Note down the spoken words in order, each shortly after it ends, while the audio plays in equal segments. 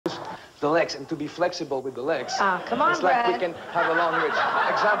the legs and to be flexible with the legs. Ah, come on, it's like Brad. we can have a long reach.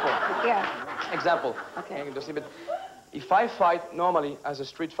 Example. Yeah. Example. Okay. Just a bit. If I fight normally as a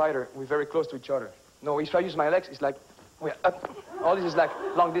street fighter, we're very close to each other. No, if I use my legs, it's like we're up. All this is like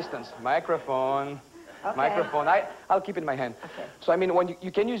long distance. Microphone. Okay. Microphone. I'll keep it in my hand. Okay. So I mean, when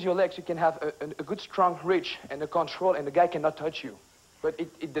you can use your legs, you can have a good strong reach and a control, and the guy cannot touch you. But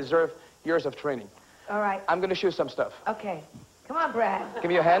it deserves years of training. All right. I'm going to show you some stuff. Okay. Come on, Brad. Give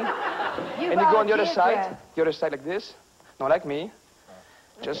me your hand. You and you go on the other side. Brad. The other side like this. Not like me.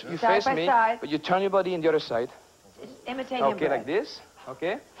 Just you Side face by me, side. but you turn your body in the other side. Just imitate him, Okay, Brad. like this.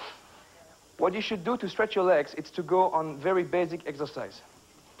 Okay. What you should do to stretch your legs is to go on very basic exercise.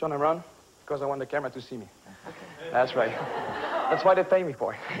 Turn around, because I want the camera to see me. Okay. That's right. That's why they pay me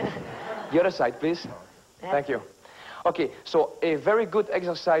for it. The other side, please. Thank you. Okay, so a very good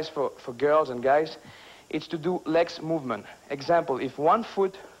exercise for girls and guys is to do legs movement. Example, if one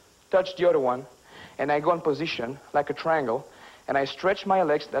foot touches the other one, and I go in position, like a triangle, and I stretch my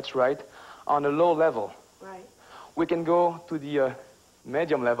legs, that's right, on a low level. Right. We can go to the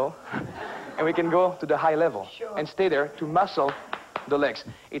medium level, and we can go to the high level, Sure. and stay there to muscle the legs.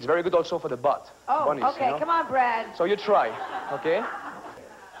 It's very good also for the butt. Oh, bunnies, okay, you know? come on, Brad. So you try, okay?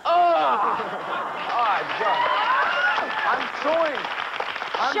 John. I'm showing.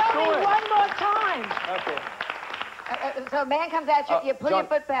 Show me one more time. Okay. So a man comes at you, you pull John, your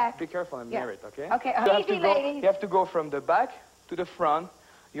foot back. Be careful and near it, okay? Okay, You have easy, to go, ladies. you have to go from the back to the front,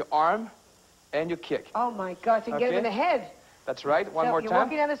 your arm, and your kick. Oh, my God, you can get him in the head. That's right. One So more you're time.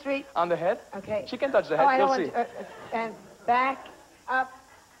 walking down the street. On the head. Okay. She can touch the head. Oh, I You'll don't see. want and back, up,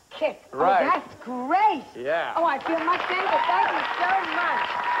 kick. Right. Oh, that's great. Yeah. Oh, I feel much better. Thank you so much.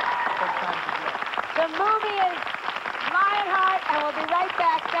 The movie is Lionheart, and we'll be right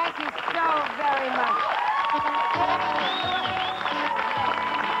back. Thank you so very much.